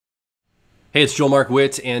Hey, it's Joel Mark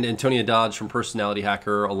Witt and Antonia Dodge from Personality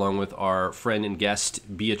Hacker, along with our friend and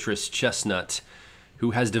guest Beatrice Chestnut,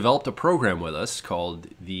 who has developed a program with us called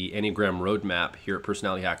the Enneagram Roadmap here at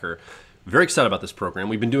Personality Hacker. Very excited about this program.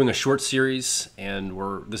 We've been doing a short series, and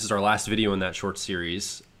this is our last video in that short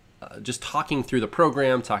series, just talking through the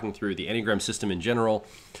program, talking through the Enneagram system in general.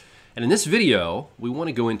 And in this video, we want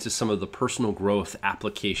to go into some of the personal growth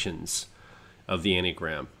applications of the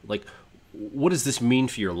Enneagram. Like, what does this mean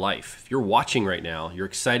for your life? If you're watching right now, you're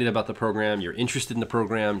excited about the program, you're interested in the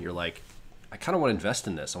program, you're like, I kind of want to invest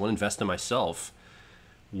in this. I want to invest in myself.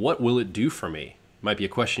 What will it do for me? Might be a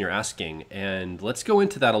question you're asking. And let's go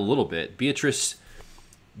into that a little bit. Beatrice,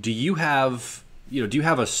 do you have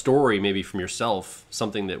a story maybe from yourself,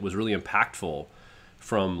 something that was really impactful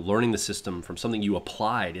from learning the system, from something you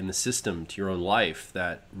applied in the system to your own life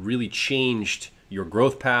that really changed your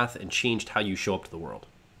growth path and changed how you show up to the world?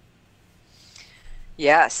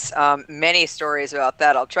 Yes, many stories about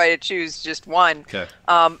that. I'll try to choose just one. Okay.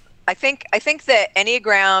 I think that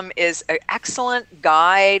Enneagram is an excellent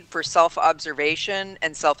guide for self-observation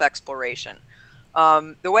and self-exploration.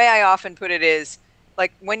 The way I often put it is,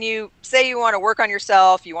 like, when you say you want to work on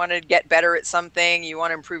yourself, you want to get better at something, you want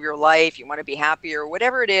to improve your life, you want to be happier,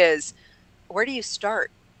 whatever it is, where do you start?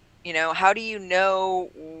 You know, how do you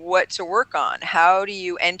know what to work on? How do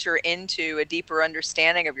you enter into a deeper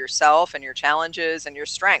understanding of yourself and your challenges and your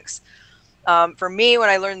strengths? For me, when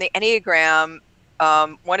I learned the Enneagram,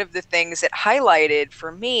 one of the things it highlighted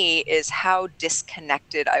for me is how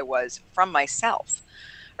disconnected I was from myself,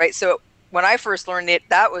 right? So when I first learned it,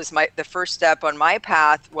 that was the first step on my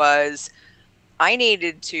path. Was I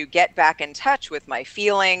needed to get back in touch with my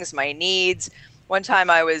feelings, my needs. One time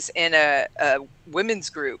I was in a women's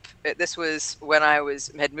group. This was when I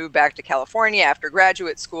had moved back to California after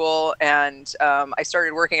graduate school, and I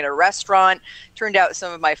started working at a restaurant. Turned out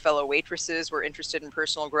some of my fellow waitresses were interested in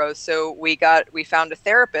personal growth, so we found a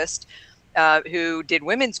therapist who did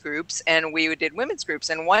women's groups, and we did women's groups.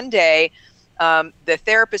 And one day, the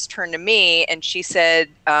therapist turned to me and she said,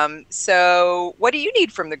 "So, what do you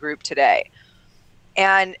need from the group today?"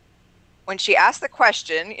 And when she asked the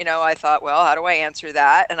question, I thought, well, how do I answer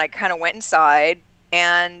that? And I kind of went inside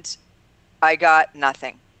and I got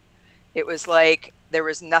nothing. It was like there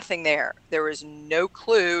was nothing there. There was no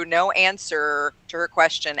clue, no answer to her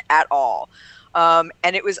question at all.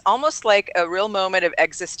 And it was almost like a real moment of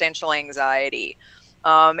existential anxiety.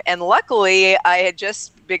 And luckily, I had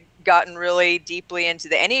just gotten really deeply into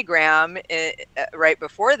the Enneagram right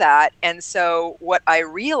before that. And so what I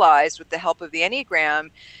realized with the help of the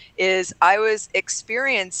Enneagram is I was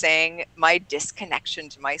experiencing my disconnection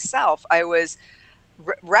to myself. I was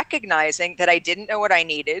recognizing that I didn't know what I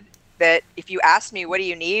needed, that if you asked me, what do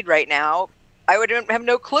you need right now? I would have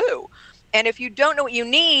no clue. And if you don't know what you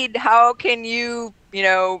need, how can you,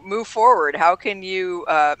 move forward? How can you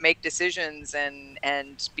make decisions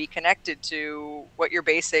and be connected to what your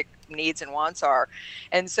basic needs and wants are?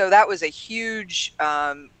 And so that was a huge,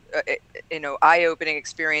 eye-opening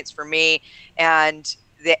experience for me. And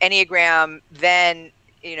the Enneagram then,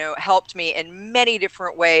 helped me in many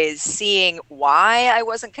different ways, seeing why I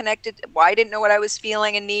wasn't connected, why I didn't know what I was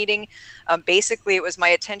feeling and needing. Basically, it was my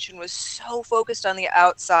attention was so focused on the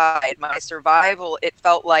outside. My survival, it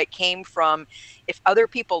felt like, came from, if other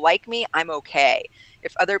people like me, I'm okay.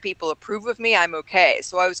 If other people approve of me, I'm okay.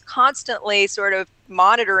 So I was constantly sort of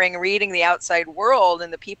monitoring, reading the outside world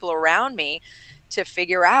and the people around me to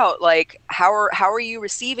figure out, like, how are you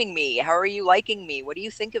receiving me? How are you liking me? What do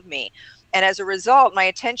you think of me? And as a result, my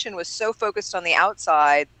attention was so focused on the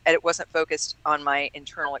outside that it wasn't focused on my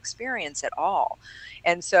internal experience at all.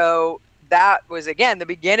 And so that was, again, the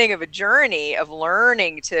beginning of a journey of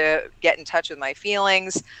learning to get in touch with my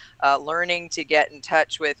feelings, learning to get in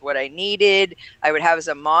touch with what I needed. I would have as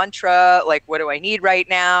a mantra, like, what do I need right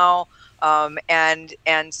now? And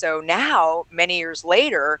so now, many years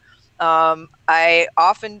later, I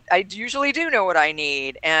usually do know what I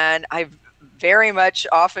need, and I very much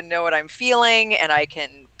often know what I'm feeling, and I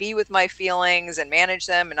can be with my feelings and manage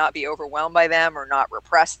them and not be overwhelmed by them or not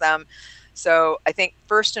repress them. So I think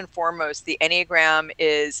first and foremost, the Enneagram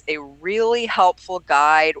is a really helpful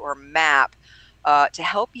guide or map to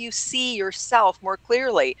help you see yourself more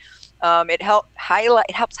clearly. It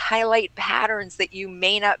helps highlight patterns that you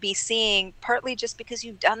may not be seeing, partly just because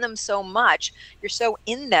you've done them so much. You're so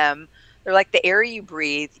in them. They're like the air you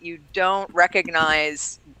breathe. You don't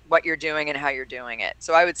recognize what you're doing and how you're doing it.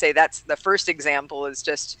 So I would say that's the first example, is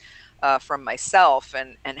just from myself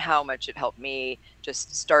and how much it helped me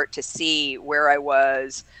just start to see where I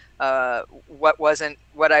was,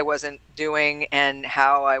 what I wasn't doing and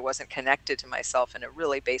how I wasn't connected to myself in a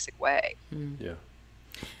really basic way. Yeah.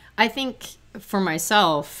 I think for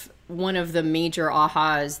myself, one of the major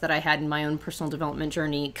ahas that I had in my own personal development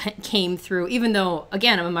journey came through, even though,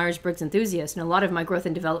 again, I'm a Myers-Briggs enthusiast, and a lot of my growth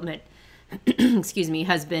and development, excuse me,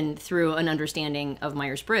 has been through an understanding of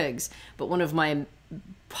Myers-Briggs. But one of my,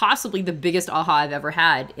 possibly the biggest aha I've ever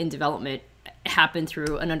had in development happened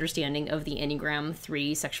through an understanding of the Enneagram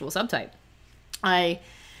 3 sexual subtype. I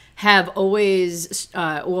have always,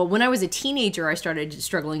 when I was a teenager, I started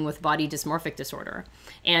struggling with body dysmorphic disorder.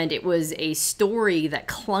 And it was a story that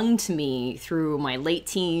clung to me through my late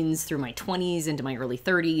teens, through my 20s, into my early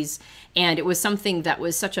 30s. And it was something that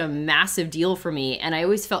was such a massive deal for me. And I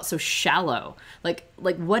always felt so shallow. Like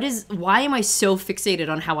why am I so fixated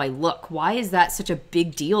on how I look? Why is that such a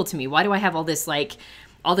big deal to me? Why do I have all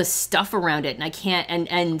this stuff around it, and I can't,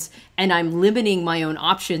 and I'm limiting my own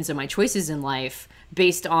options and my choices in life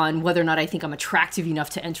based on whether or not I think I'm attractive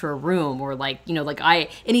enough to enter a room, or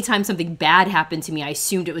anytime something bad happened to me, I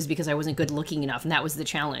assumed it was because I wasn't good looking enough, and that was the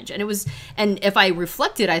challenge. And if I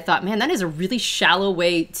reflected, I thought, man, that is a really shallow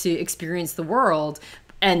way to experience the world,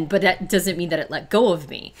 but that doesn't mean that it let go of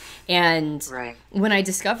me. And when I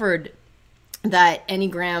discovered that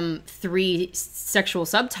Enneagram 3 sexual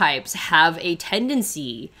subtypes have a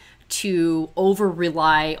tendency to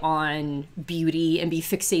over-rely on beauty and be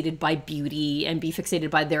fixated by beauty and be fixated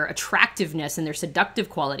by their attractiveness and their seductive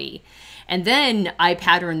quality. And then I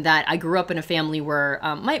patterned that. I grew up in a family where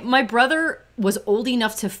my brother was old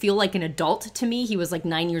enough to feel like an adult to me. He was like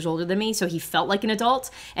 9 years older than me, so he felt like an adult.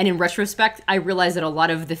 And in retrospect, I realized that a lot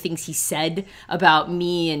of the things he said about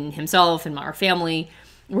me and himself and our family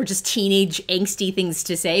were just teenage angsty things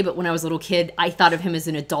to say. But when I was a little kid, I thought of him as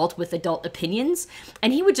an adult with adult opinions.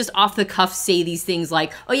 And he would just off the cuff say these things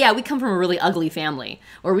like, oh yeah, we come from a really ugly family,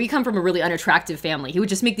 or we come from a really unattractive family. He would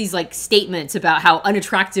just make these statements about how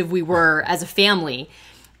unattractive we were as a family.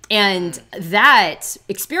 And that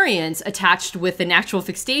experience attached with the natural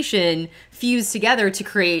fixation fused together to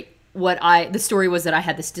create the story was that I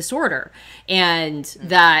had this disorder and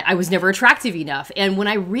that I was never attractive enough. And when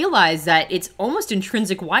I realized that it's almost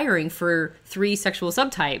intrinsic wiring for 3 sexual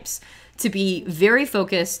subtypes to be very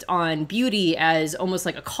focused on beauty as almost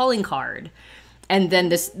like a calling card, and then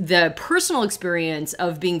the personal experience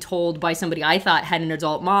of being told by somebody I thought had an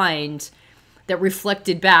adult mind that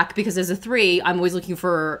reflected back, because as a 3, I'm always looking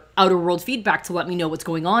for outer world feedback to let me know what's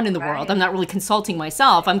going on in the world. I'm not really consulting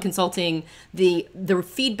myself. I'm consulting the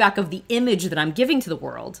feedback of the image that I'm giving to the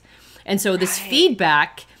world. And so this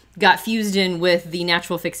feedback got fused in with the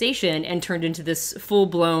natural fixation and turned into this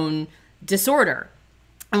full-blown disorder.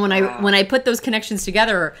 And when I put those connections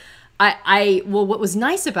together, what was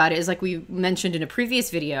nice about it is, like we mentioned in a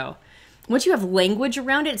previous video, once you have language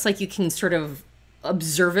around it, it's like you can sort of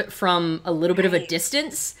observe it from a little bit of a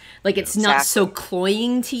distance. Like it's not so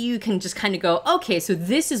cloying to you. You can just kind of go, okay, so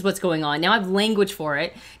this is what's going on. Now I have language for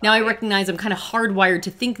it. Now I recognize I'm kind of hardwired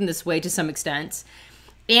to think in this way to some extent.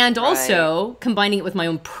 And also combining it with my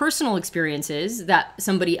own personal experiences that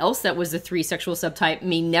somebody else that was the 3 sexual subtype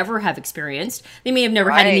may never have experienced. They may have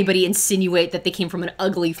never had anybody insinuate that they came from an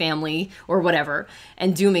ugly family or whatever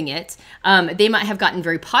and dooming it. They might have gotten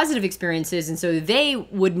very positive experiences, and so they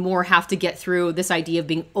would more have to get through this idea of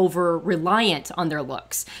being over-reliant on their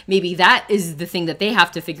looks. Maybe that is the thing that they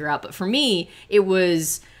have to figure out. But for me, it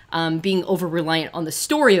was being over-reliant on the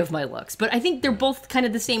story of my looks. But I think they're both kind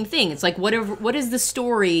of the same thing. It's like, what is the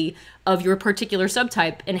story of your particular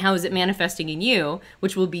subtype and how is it manifesting in you,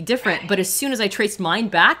 which will be different. But as soon as I traced mine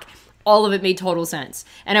back, all of it made total sense.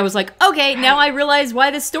 And I was like, okay, now I realize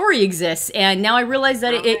why this story exists. And now I realize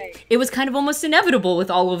that it was kind of almost inevitable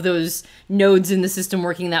with all of those nodes in the system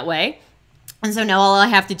working that way. And so now all I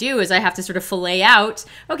have to do is I have to sort of fillet out,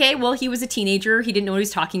 okay, well, he was a teenager. He didn't know what he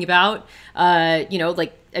was talking about.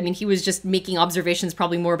 He was just making observations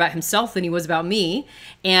probably more about himself than he was about me.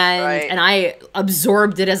 And I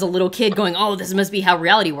absorbed it as a little kid going, oh, this must be how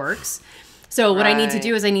reality works. So what I need to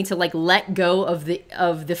do is I need to let go of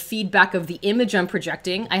the feedback of the image I'm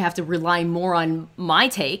projecting. I have to rely more on my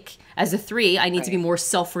take. As a 3, I need to be more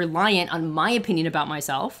self-reliant on my opinion about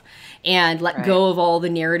myself and let go of all the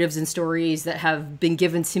narratives and stories that have been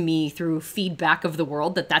given to me through feedback of the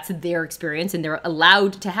world, that's their experience and they're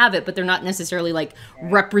allowed to have it, but they're not necessarily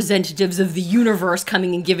representatives of the universe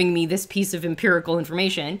coming and giving me this piece of empirical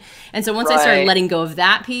information. And so once I started letting go of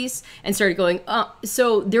that piece and started going,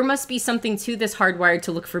 so there must be something to this hardwired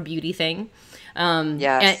to look for beauty thing.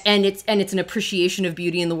 Yes. And it's an appreciation of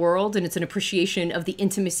beauty in the world, and it's an appreciation of the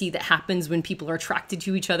intimacy that happens when people are attracted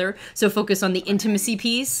to each other. So focus on the intimacy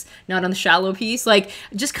piece, not on the shallow piece. Like,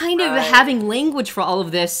 just kind of having language for all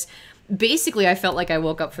of this. Basically, I felt like I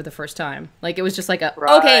woke up for the first time. Like, it was just like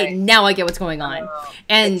okay, now I get what's going on.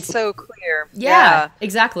 And it's so clear. Yeah,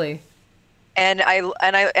 exactly. And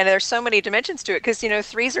there's so many dimensions to it, because, you know,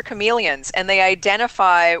 threes are chameleons, and they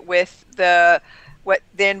identify with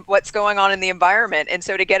what's going on in the environment. And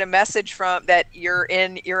so to get a message from that you're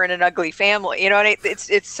in an ugly family, you know, and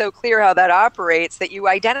it's so clear how that operates, that you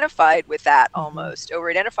identified with that, almost over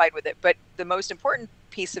identified with it. But the most important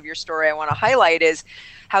piece of your story I want to highlight is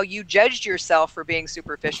how you judged yourself for being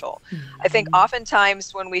superficial. I think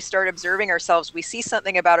oftentimes when we start observing ourselves, we see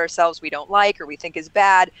something about ourselves we don't like or we think is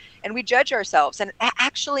bad, and we judge ourselves. And it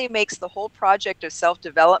actually makes the whole project of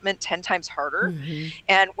self-development 10 times harder.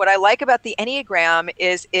 And what I like about the Enneagram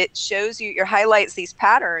is it shows you, it highlights these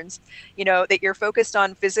patterns, you know, that you're focused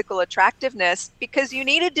on physical attractiveness because you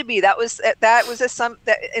needed to be. On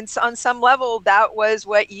some level, that was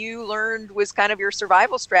what you learned was kind of your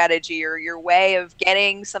survival strategy or your way of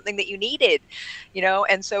getting something that you needed, you know.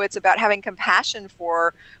 And so it's about having compassion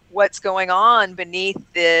for what's going on beneath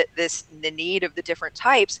the need of the different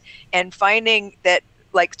types, and finding that,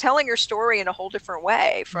 like, telling your story in a whole different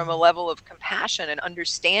way, from a level of compassion and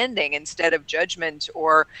understanding instead of judgment,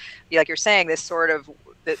 or, like you're saying, this sort of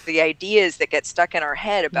the ideas that get stuck in our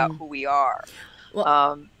head about who we are.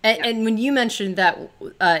 Well, and when you mentioned that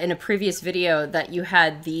in a previous video that you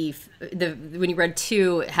had the when you read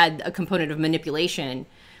 2, it had a component of manipulation,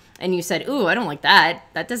 and you said, "Ooh, I don't like that.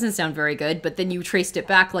 That doesn't sound very good." But then you traced it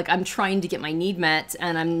back, like, I'm trying to get my need met,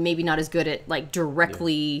 and I'm maybe not as good at, like,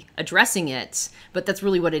 directly addressing it. But that's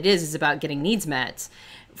really what it is about getting needs met.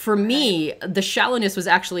 For me, the shallowness was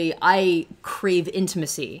actually, I crave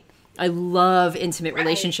intimacy. I love intimate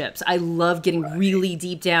relationships. I love getting really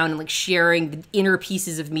deep down and, like, sharing the inner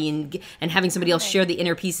pieces of me, and having somebody else share the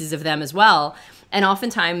inner pieces of them as well. And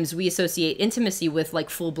oftentimes we associate intimacy with, like,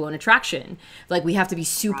 full-blown attraction. Like, we have to be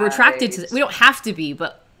super attracted to, we don't have to be,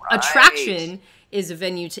 but attraction is a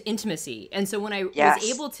venue to intimacy. And so when I was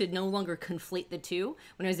able to no longer conflate the two,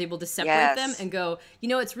 when I was able to separate them and go, you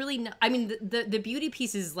know, it's really I mean, the beauty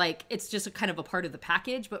piece is, like, it's just a kind of a part of the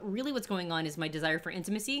package, but really what's going on is my desire for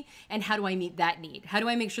intimacy, and how do I meet that need? How do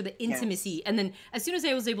I make sure that intimacy, and then as soon as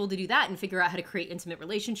I was able to do that and figure out how to create intimate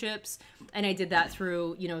relationships, and I did that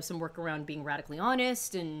through, you know, some work around being radically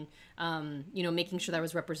honest and, you know, making sure that I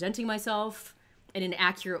was representing myself in an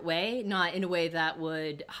accurate way, not in a way that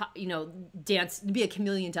would, you know, be a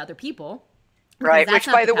chameleon to other people. Right, which,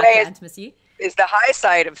 by the way, is the high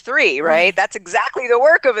side of 3, right? That's exactly the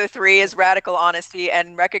work of a 3, is radical honesty,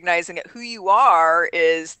 and recognizing that who you are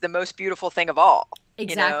is the most beautiful thing of all.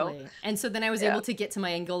 Exactly. You know? And so then I was able to get to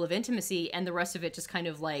my end goal of intimacy, and the rest of it just kind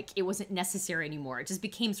of, like, it wasn't necessary anymore. It just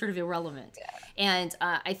became sort of irrelevant. And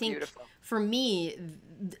I think for me,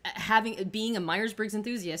 being a Myers-Briggs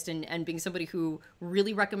enthusiast and being somebody who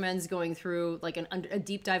really recommends going through, like, a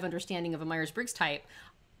deep dive understanding of a Myers-Briggs type,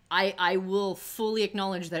 I will fully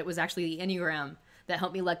acknowledge that it was actually the Enneagram that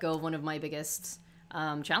helped me let go of one of my biggest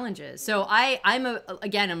challenges. So I'm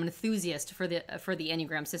an enthusiast for the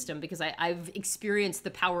Enneagram system, because I've experienced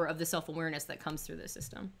the power of the self-awareness that comes through this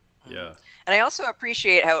system. Yeah. And I also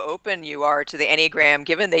appreciate how open you are to the Enneagram,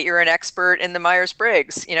 given that you're an expert in the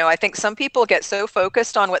Myers-Briggs. You know, I think some people get so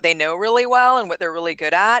focused on what they know really well and what they're really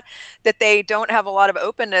good at, that they don't have a lot of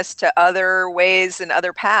openness to other ways and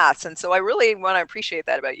other paths. And so I really want to appreciate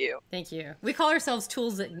that about you. Thank you. We call ourselves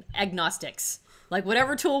tools agnostics. Like,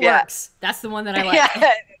 whatever tool works, that's the one that I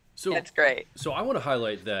like. So that's great. So I want to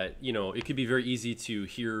highlight that, you know, it could be very easy to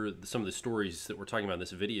hear some of the stories that we're talking about in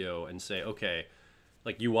this video and say, okay,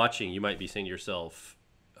 like, you watching, you might be saying to yourself,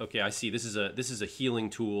 okay, I see this is a healing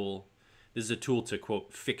tool. This is a tool to,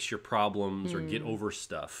 quote, fix your problems or get over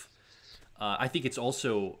stuff. I think it's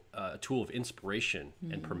also a tool of inspiration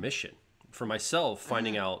and permission. For myself,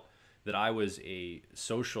 finding out that I was a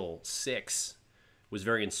social 6 was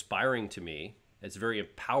very inspiring to me. It's very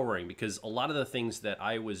empowering, because a lot of the things that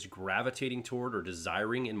I was gravitating toward or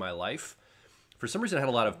desiring in my life, for some reason I had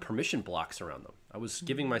a lot of permission blocks around them. I was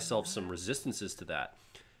giving myself some resistances to that,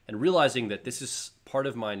 and realizing that this is part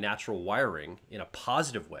of my natural wiring in a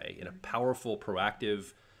positive way, in a powerful,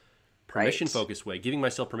 proactive, permission-focused way, giving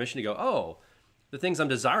myself permission to go, oh, the things I'm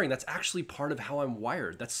desiring, that's actually part of how I'm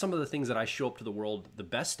wired. That's some of the things that I show up to the world the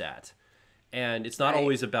best at. And it's not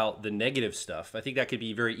always about the negative stuff. I think that could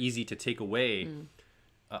be very easy to take away.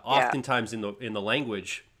 Oftentimes in the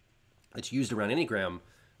language that's used around Enneagram,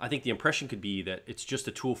 I think the impression could be that it's just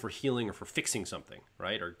a tool for healing or for fixing something,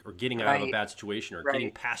 right? Or getting out of a Right. bad situation or getting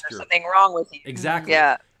Right. past There's your something wrong with you. exactly.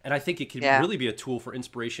 Yeah. And I think it could Yeah. really be a tool for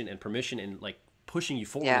inspiration and permission and like pushing you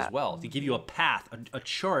forward Yeah. as well, to give you a path, a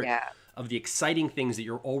chart Yeah. of the exciting things that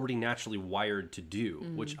you're already naturally wired to do,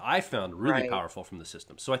 which I found really Right. powerful from the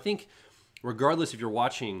system. So I think regardless if you're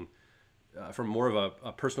watching from more of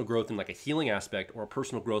a personal growth and like a healing aspect, or a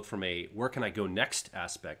personal growth from a where can I go next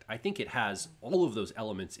aspect, I think it has all of those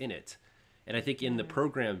elements in it. And I think in the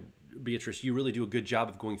program, Beatrice, you really do a good job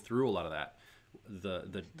of going through a lot of that.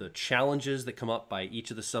 The challenges that come up by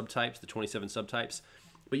each of the subtypes, the 27 subtypes,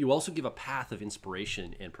 but you also give a path of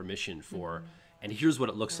inspiration and permission for, and here's what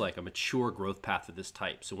it looks like, a mature growth path for this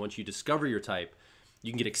type. So once you discover your type,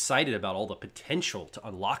 you can get excited about all the potential to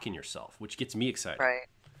unlock in yourself, which gets me excited. Right.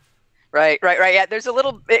 Right. Yeah, there's a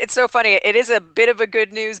little, it's so funny. It is a bit of a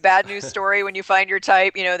good news, bad news story when you find your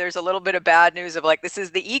type. You know, there's a little bit of bad news of like, this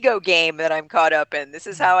is the ego game that I'm caught up in. This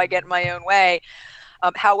is how I get in my own way.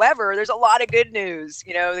 However, there's a lot of good news.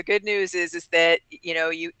 You know, the good news is that, you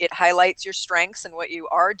know, it highlights your strengths and what you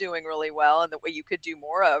are doing really well and what you could do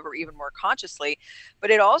more of, or even more consciously.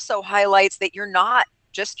 But it also highlights that you're not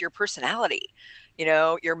just your personality. You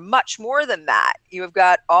know, you're much more than that. You have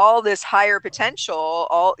got all this higher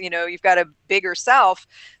potential, you know, you've got a bigger self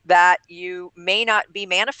that you may not be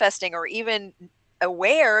manifesting or even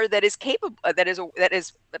aware that is capable, that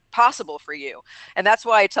is possible for you. And that's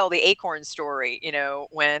why I tell the acorn story, you know,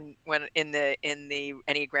 when in the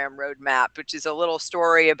Enneagram roadmap, which is a little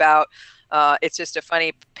story about it's just a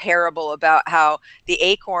funny parable about how the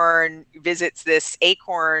acorn visits this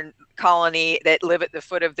acorn colony that live at the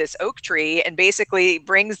foot of this oak tree, and basically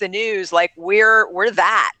brings the news like, we're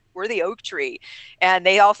the oak tree. And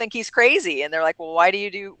they all think he's crazy, and they're like, well,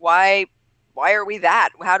 why are we that?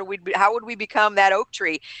 How would we become that oak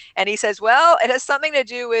tree? And he says, well, it has something to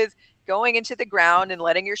do with going into the ground and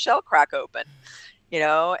letting your shell crack open. You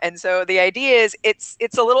know, and so the idea is it's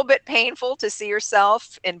a little bit painful to see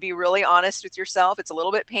yourself and be really honest with yourself. It's a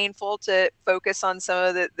little bit painful to focus on some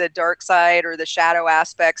of the dark side or the shadow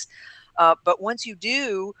aspects. But once you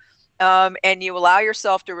do, and you allow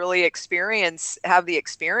yourself to really have the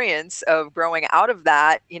experience of growing out of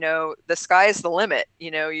that, you know, the sky is the limit.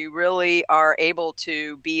 You know, you really are able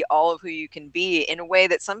to be all of who you can be in a way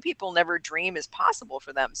that some people never dream is possible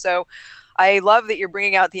for them. So I love that you're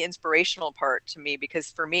bringing out the inspirational part to me, because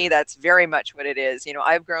for me, that's very much what it is. You know,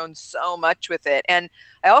 I've grown so much with it. And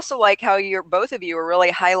I also like how both of you are really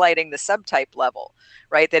highlighting the subtype level,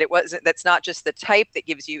 right? That's not just the type that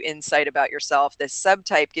gives you insight about yourself. The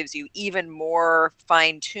subtype gives you even more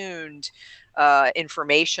fine-tuned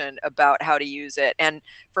information about how to use it. And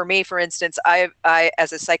for me, for instance, I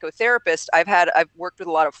as a psychotherapist, I've worked with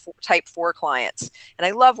a lot of type 4 clients, and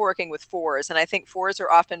I love working with 4s. And I think 4s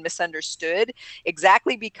are often misunderstood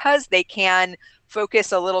exactly because they can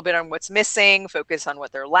focus a little bit on what's missing, focus on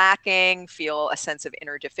what they're lacking, feel a sense of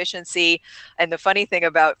inner deficiency. And the funny thing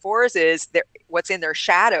about 4s is that what's in their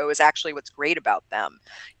shadow is actually what's great about them,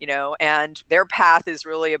 you know, and their path is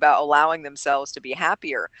really about allowing themselves to be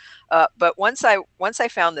happier. But once I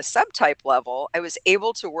found the subtype level, I was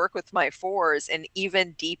able to work with my 4s in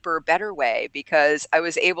even deeper, better way, because I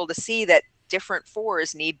was able to see that different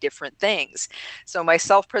 4s need different things. So my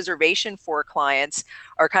self-preservation 4 clients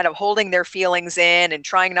are kind of holding their feelings in and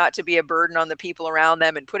trying not to be a burden on the people around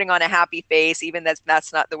them, and putting on a happy face, even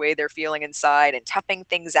that's not the way they're feeling inside, and toughing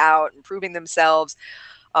things out and proving themselves.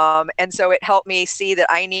 And so it helped me see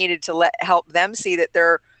that I needed to help them see that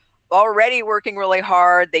they're already working really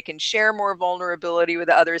hard. They can share more vulnerability with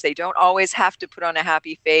others. They don't always have to put on a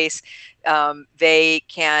happy face. They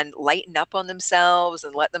can lighten up on themselves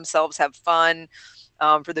and let themselves have fun.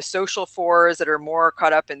 For the social 4s that are more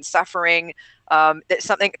caught up in suffering, that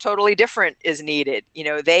something totally different is needed. You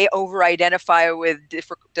know, they over-identify with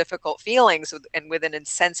difficult feelings and with a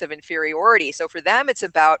sense of inferiority. So for them, it's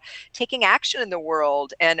about taking action in the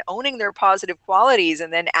world and owning their positive qualities,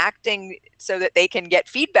 and then acting so that they can get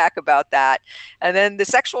feedback about that. And then the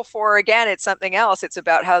sexual 4, again, it's something else. It's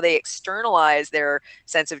about how they externalize their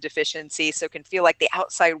sense of deficiency, so it can feel like the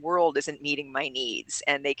outside world isn't meeting my needs,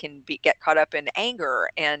 and they can get caught up in anger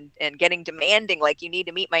and getting demanding, like, you need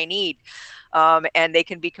to meet my need. And they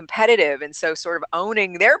can be competitive. And so sort of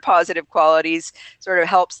owning their positive qualities sort of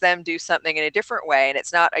helps them do something in a different way. And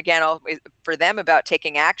it's not, again, always for them about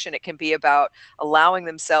taking action. It can be about allowing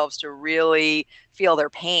themselves to really feel their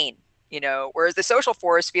pain whereas the social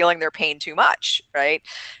 4 is feeling their pain too much, right?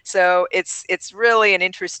 So it's really an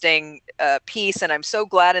interesting piece, and I'm so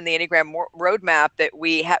glad in the Enneagram roadmap that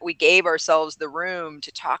we gave ourselves the room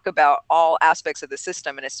to talk about all aspects of the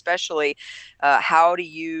system, and especially how to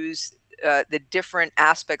use the different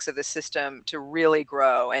aspects of the system to really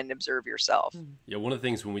grow and observe yourself. Yeah, one of the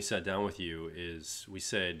things when we sat down with you is we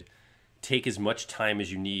said, take as much time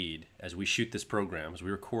as you need as we shoot this program, as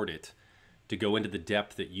we record it, to go into the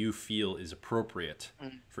depth that you feel is appropriate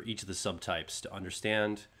for each of the subtypes to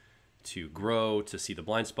understand, to grow, to see the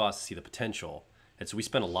blind spots, to see the potential. And so we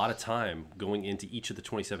spent a lot of time going into each of the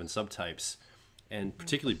 27 subtypes and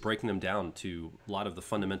particularly breaking them down to a lot of the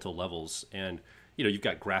fundamental levels. And, you've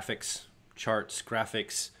got graphics, charts,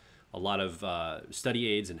 graphics, a lot of study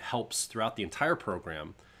aids and helps throughout the entire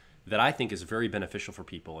program that I think is very beneficial for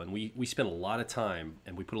people. And we spent a lot of time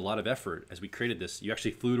and we put a lot of effort as we created this. You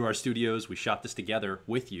actually flew to our studios. We shot this together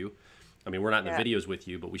with you. I mean, we're not in the videos with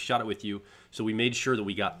you, but we shot it with you. So we made sure that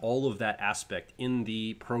we got all of that aspect in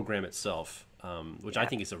the program itself, which I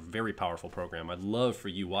think is a very powerful program. I'd love for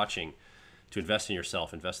you watching to invest in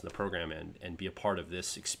yourself, invest in the program, and be a part of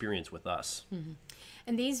this experience with us. Mm-hmm.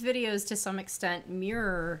 And these videos, to some extent,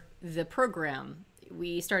 mirror the program.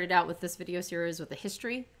 We started out with this video series with the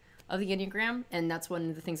history of the Enneagram, and that's one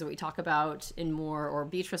of the things that we talk about in more, or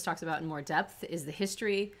Beatrice talks about in more depth, is the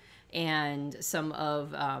history and some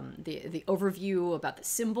of the overview about the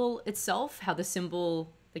symbol itself, how the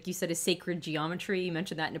symbol, like you said, is sacred geometry. You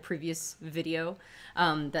mentioned that in a previous video,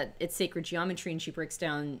 that it's sacred geometry, and she breaks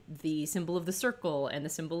down the symbol of the circle and the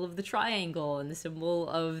symbol of the triangle and the symbol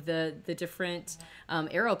of the different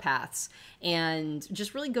arrow paths, and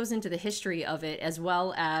just really goes into the history of it as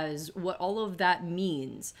well as what all of that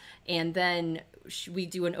means. And then we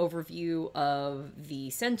do an overview of the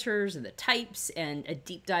centers and the types and a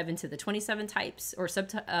deep dive into the 27 types or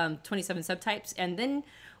 27 subtypes. And then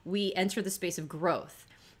we enter the space of growth.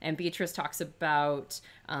 And Beatrice talks about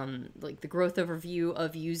like the growth overview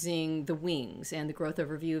of using the wings and the growth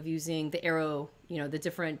overview of using the arrow, the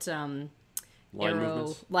different Line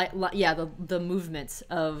movements. The movements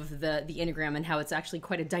of the Enneagram, and how it's actually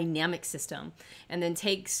quite a dynamic system. And then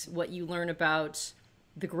takes what you learn about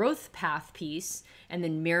the growth path piece and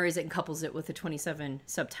then mirrors it and couples it with the 27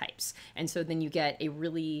 subtypes. And so then you get a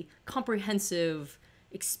really comprehensive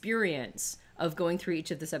experience of going through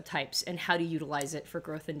each of the subtypes and how to utilize it for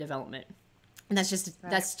growth and development. And that's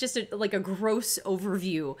just like a gross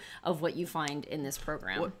overview of what you find in this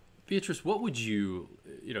program. Beatrice, what would you,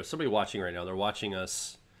 somebody watching right now, they're watching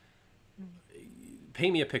us,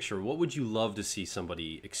 paint me a picture. What would you love to see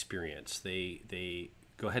somebody experience? They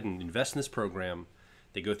go ahead and invest in this program.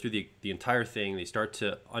 They go through the entire thing. They start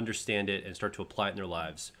to understand it and start to apply it in their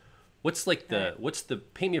lives. What's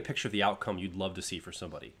paint me a picture of the outcome you'd love to see for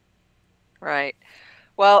somebody? Right.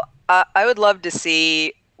 Well, I would love to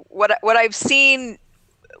see what I've seen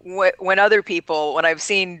when I've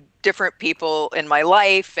seen different people in my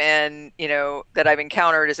life and, that I've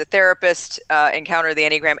encountered as a therapist, encounter the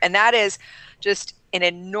Enneagram. And that is just an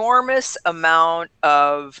enormous amount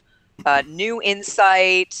of new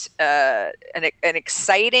insight, an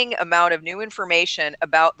exciting amount of new information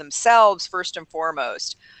about themselves, first and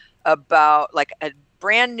foremost, about like a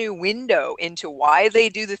brand new window into why they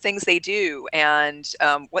do the things they do and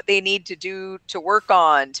what they need to do to work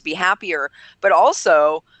on to be happier. But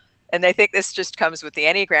also, and I think this just comes with the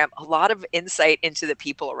Enneagram, a lot of insight into the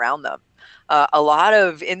people around them. A lot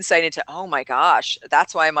of insight into, oh my gosh,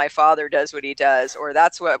 that's why my father does what he does, or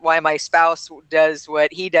that's why my spouse does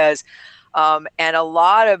what he does. And a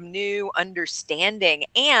lot of new understanding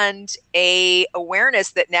and a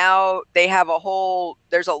awareness that now they have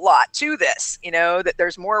there's a lot to this, that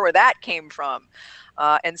there's more where that came from.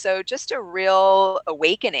 And so just a real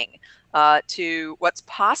awakening to what's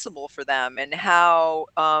possible for them and how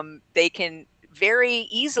they can very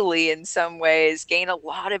easily, in some ways, gain a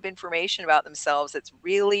lot of information about themselves that's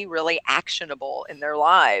really, really actionable in their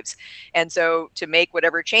lives. And so to make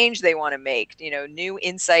whatever change they want to make, new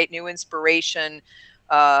insight, new inspiration,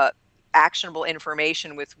 actionable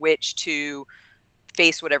information with which to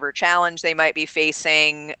face whatever challenge they might be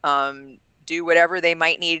facing, do whatever they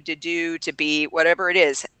might need to do to be whatever it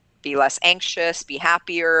is, be less anxious, be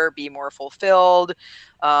happier, be more fulfilled,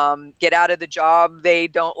 get out of the job they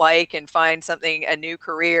don't like and find a new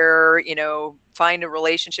career, find a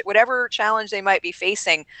relationship, whatever challenge they might be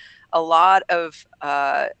facing. A lot of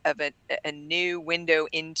a new window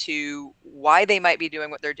into why they might be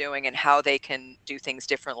doing what they're doing and how they can do things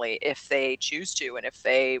differently if they choose to and if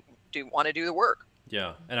they do want to do the work.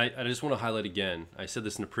 Yeah, and I just want to highlight again, I said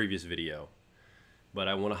this in a previous video, but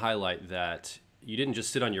I want to highlight that you didn't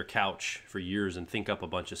just sit on your couch for years and think up a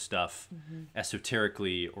bunch of stuff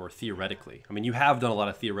esoterically or theoretically. I mean, you have done a lot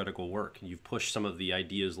of theoretical work, and you've pushed some of the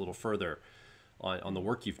ideas a little further on the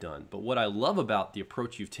work you've done. But what I love about the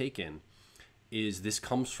approach you've taken is this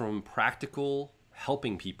comes from practical,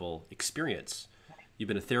 helping people experience. You've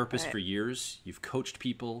been a therapist for years. You've coached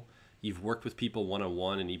people. You've worked with people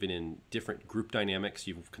one-on-one, and even in different group dynamics.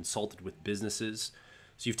 You've consulted with businesses.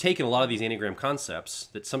 So you've taken a lot of these Enneagram concepts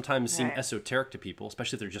that sometimes seem esoteric to people,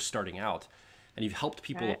 especially if they're just starting out, and you've helped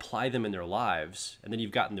people apply them in their lives. And then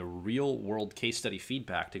you've gotten the real world case study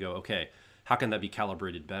feedback to go, okay, how can that be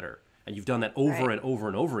calibrated better? And you've done that over and over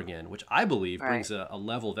and over again, which I believe brings a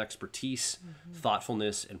level of expertise,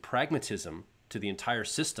 thoughtfulness, and pragmatism to the entire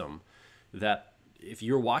system that if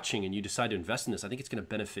you're watching and you decide to invest in this, I think it's going to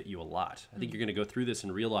benefit you a lot. I think you're going to go through this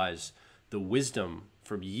and realize the wisdom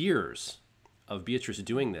from years of Beatrice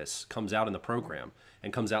doing this comes out in the program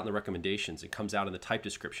and comes out in the recommendations. It comes out in the type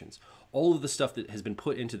descriptions. All of the stuff that has been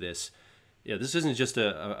put into this, this isn't just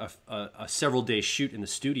a several day shoot in the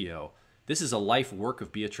studio. This is a life work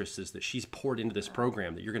of Beatrice's that she's poured into this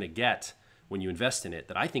program that you're going to get when you invest in it,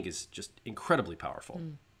 that I think is just incredibly powerful.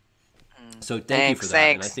 So thank you for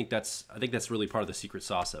that. And I think that's really part of the secret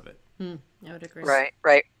sauce of it. I would agree.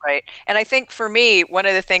 Right. And I think for me, one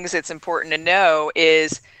of the things that's important to know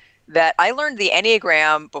is that I learned the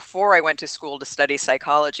Enneagram before I went to school to study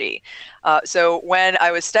psychology. So when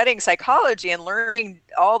I was studying psychology and learning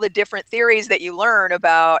all the different theories that you learn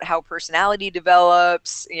about how personality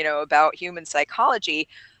develops, about human psychology,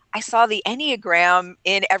 I saw the Enneagram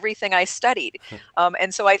in everything I studied.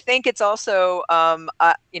 And so I think it's also,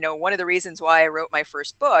 one of the reasons why I wrote my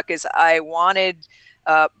first book is I wanted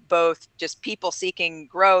both just people seeking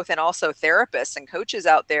growth and also therapists and coaches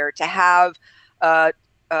out there to have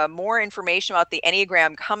more information about the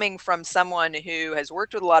Enneagram coming from someone who has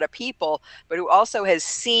worked with a lot of people, but who also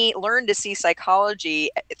has learned to see psychology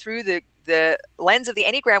through the lens of the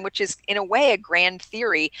Enneagram, which is in a way a grand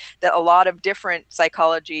theory that a lot of different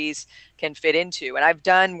psychologies can fit into. And I've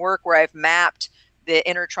done work where I've mapped the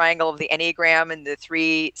inner triangle of the Enneagram and the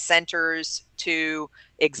three centers to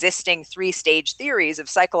existing three-stage theories of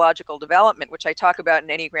psychological development, which I talk about in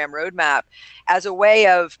Enneagram Roadmap, as a way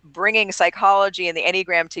of bringing psychology and the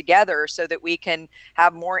Enneagram together so that we can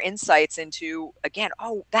have more insights into, again,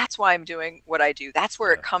 that's why I'm doing what I do. That's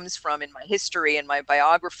where it comes from in my history and my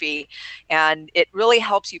biography. And it really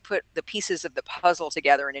helps you put the pieces of the puzzle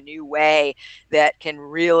together in a new way that can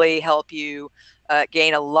really help you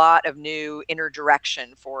gain a lot of new inner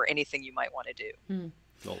direction for anything you might want to do.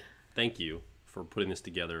 Well, thank you for putting this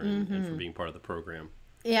together and for being part of the program.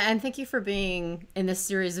 Yeah, and thank you for being in this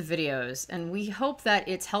series of videos. And we hope that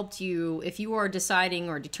it's helped you if you are deciding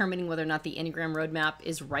or determining whether or not the Enneagram Roadmap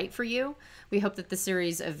is right for you. We hope that the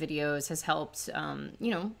series of videos has helped,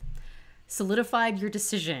 solidified your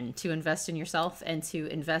decision to invest in yourself and to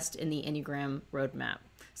invest in the Enneagram Roadmap.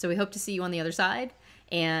 So we hope to see you on the other side.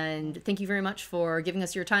 And thank you very much for giving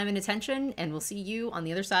us your time and attention. And we'll see you on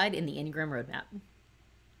the other side in the Enneagram Roadmap.